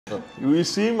You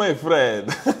see, my friend.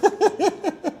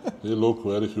 He look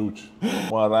very huge.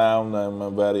 One round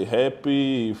I'm very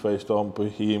happy. If I stomp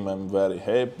him, I'm very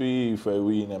happy. If I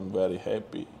win, I'm very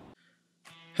happy.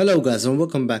 Hello guys and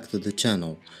welcome back to the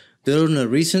channel. During a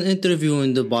recent interview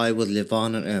in Dubai with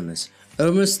Levan and Ermes,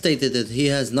 Ermes stated that he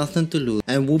has nothing to lose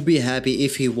and would be happy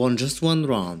if he won just one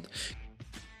round.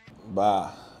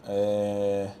 But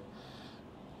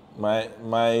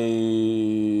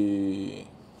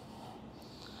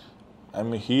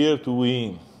I'm here to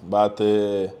win, but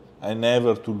I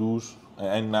never to lose.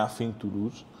 I nothing to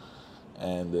lose,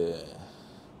 and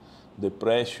the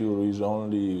pressure is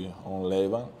only on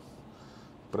Levan.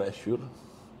 Pressure.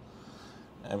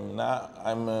 I'm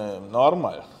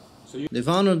normal.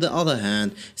 Levan, on the other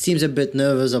hand, seems a bit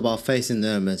nervous about facing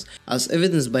Ermes, as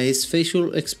evidenced by his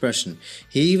facial expression.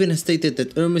 He even stated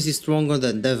that Ermes is stronger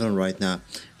than Levan right now.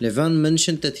 Levan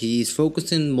mentioned that he is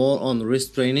focusing more on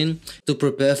wrist training to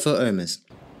prepare for Ermes.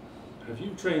 Have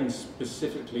you trained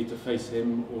specifically to face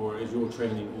him, or is your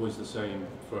training always the same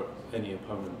for any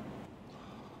opponent?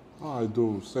 I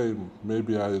do same.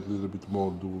 Maybe I a little bit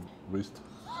more do wrist.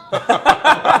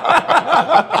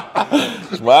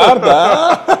 Smart,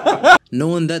 huh?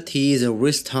 Knowing that he is a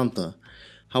wrist hunter.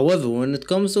 However, when it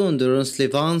comes to endurance,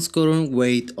 Levan's current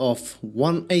weight of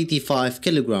 185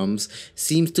 kilograms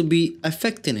seems to be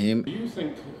affecting him. Do you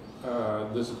think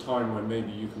there's a time when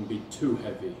maybe you can be too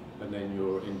heavy and then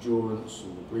your endurance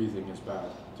and the breathing is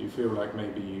bad? Do you feel like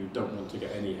maybe you don't want to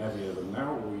get any heavier than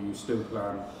now, or you still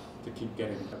plan to keep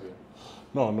getting heavier?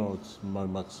 No, it's my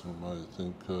maximum. I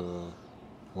think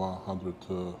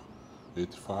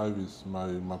 185 is my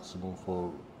maximum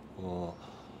for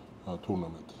a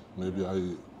tournament. Maybe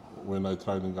when I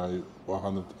training I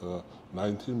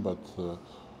 119, but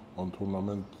on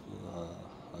tournament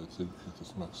I think it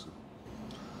is maximum.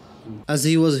 As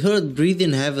he was heard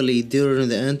breathing heavily during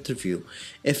the interview,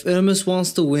 if Ermes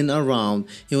wants to win a round,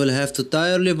 he will have to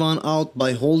tire Levan out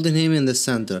by holding him in the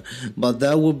center, but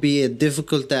that would be a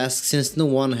difficult task since no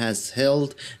one has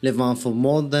held Levan for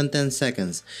more than 10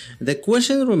 seconds. The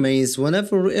question remains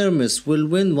whenever Ermes will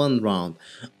win one round,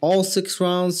 all 6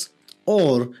 rounds,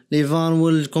 or Levan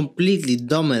will completely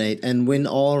dominate and win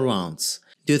all rounds.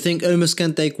 Do you think Ermes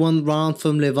can take one round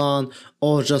from Levan,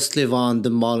 or just Levan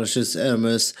demolishes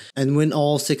Ermes and win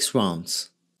all 6 rounds?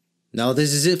 Now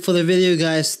this is it for the video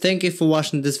guys. Thank you for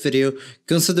watching this video.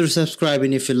 Consider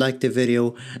subscribing if you liked the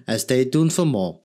video and stay tuned for more.